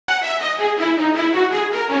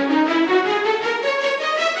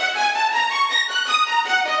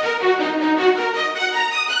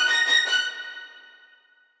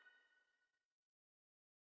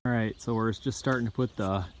So we're just starting to put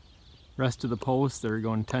the rest of the posts. They're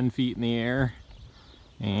going 10 feet in the air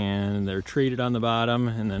and they're treated on the bottom,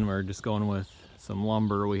 and then we're just going with some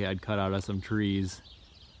lumber we had cut out of some trees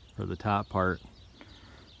for the top part.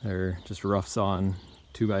 They're just rough sawing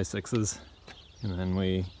 2x6s, and then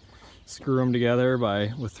we screw them together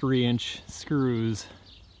with 3-inch screws,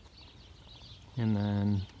 and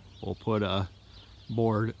then we'll put a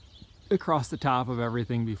board across the top of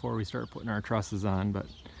everything before we start putting our trusses on, but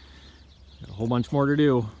a whole bunch more to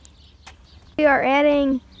do. We are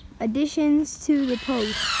adding additions to the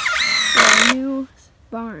post for our new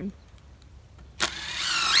barn.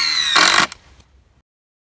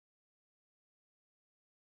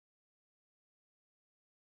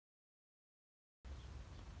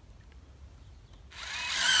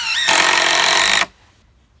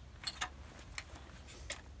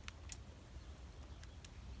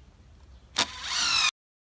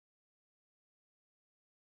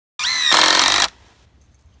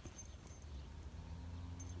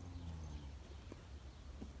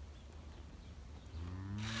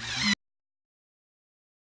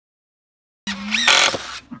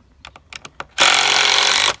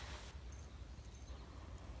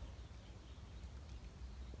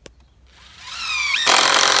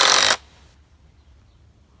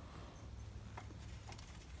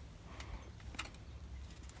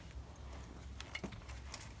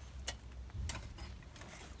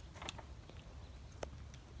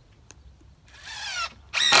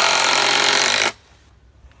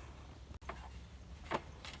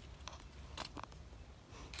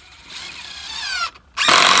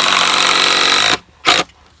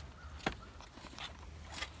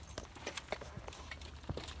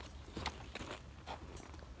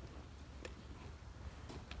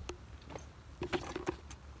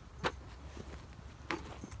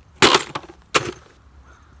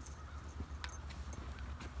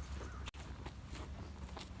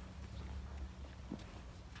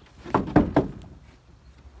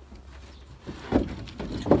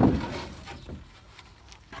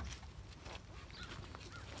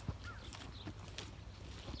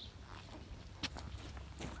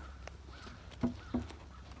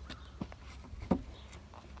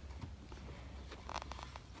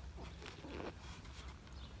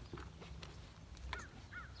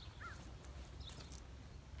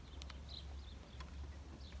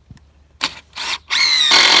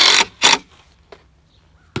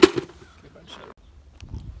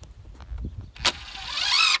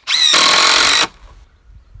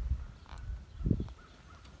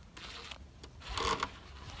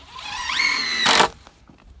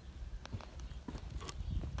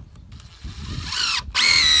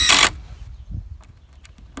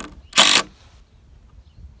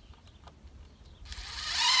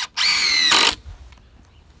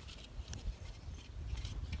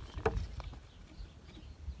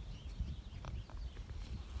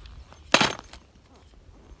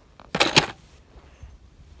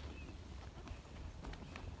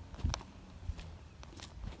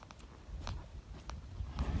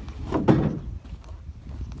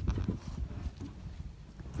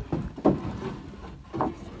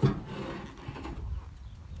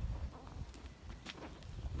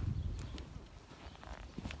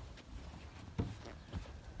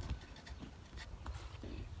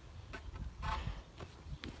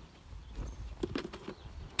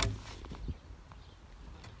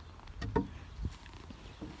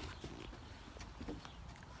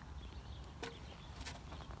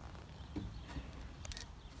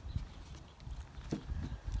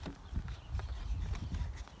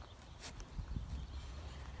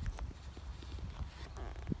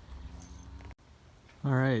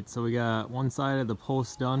 Alright, so we got one side of the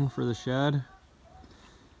post done for the shed,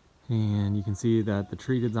 and you can see that the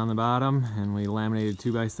treated's on the bottom, and we laminated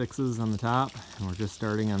 2x6s on the top, and we're just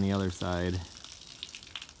starting on the other side.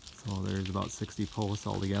 So there's about 60 posts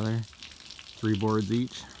altogether, 3 boards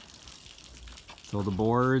each. So the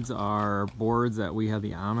boards are boards that we had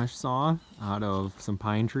the Amish saw out of some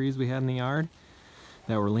pine trees we had in the yard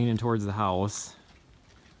that were leaning towards the house.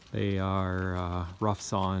 They are rough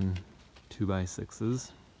sawn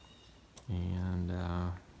 2x6s, and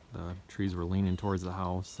the trees were leaning towards the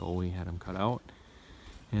house, so we had them cut out,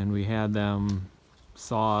 and we had them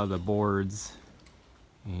saw the boards,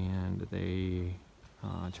 and they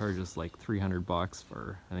charged us like $300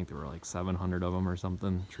 for, I think there were like 700 of them or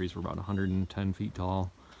something. The trees were about 110 feet tall.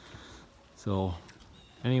 So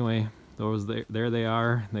anyway, there they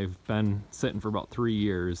are. They've been sitting for about 3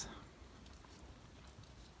 years.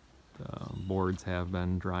 The boards have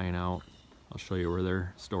been drying out. I'll show you where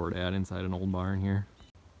they're stored at inside an old barn here.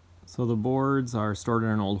 So the boards are stored in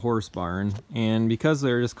an old horse barn, and because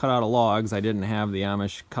they're just cut out of logs, I didn't have the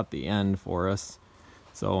Amish cut the end for us.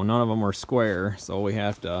 So none of them were square, so we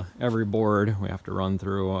have to, every board, we have to run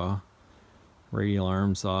through a radial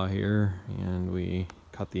arm saw here, and we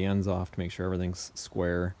cut the ends off to make sure everything's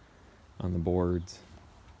square on the boards.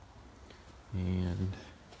 And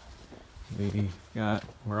we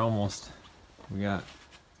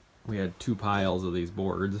had 2 piles of these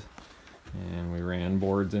boards, and we ran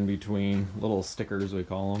boards in between, little stickers we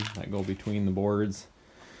call them, that go between the boards,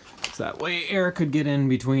 so that way air could get in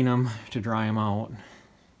between them to dry them out.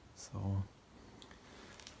 So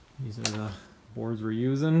these are the boards we're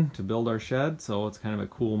using to build our shed, so it's kind of a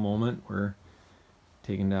cool moment. We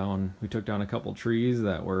took down a couple trees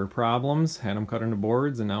that were problems, had them cut into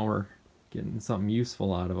boards, and now we're getting something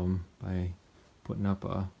useful out of them by putting up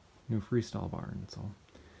a new freestyle barn. So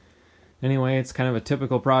anyway, it's kind of a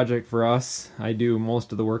typical project for us. I do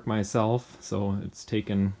most of the work myself, so it's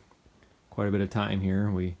taken quite a bit of time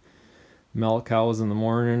here. We milk cows in the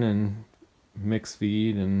morning and mix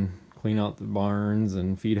feed and clean out the barns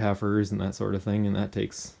and feed heifers and that sort of thing, and that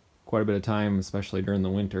takes quite a bit of time, especially during the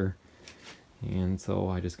winter. And so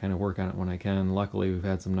I just kind of work on it when I can. Luckily we've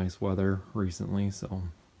had some nice weather recently, so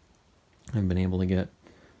I've been able to get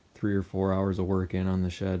 3 or 4 hours of work in on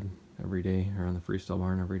the shed every day, or on the freestyle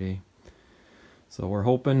barn every day. So we're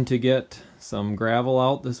hoping to get some gravel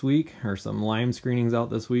out this week, or some lime screenings out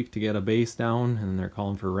this week to get a base down, and they're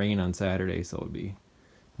calling for rain on Saturday, so it'd be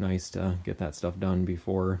nice to get that stuff done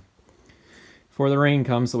before the rain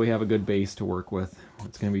comes, so we have a good base to work with.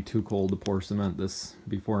 It's going to be too cold to pour cement this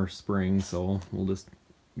before spring, so we'll just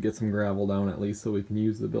get some gravel down at least so we can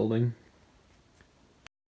use the building.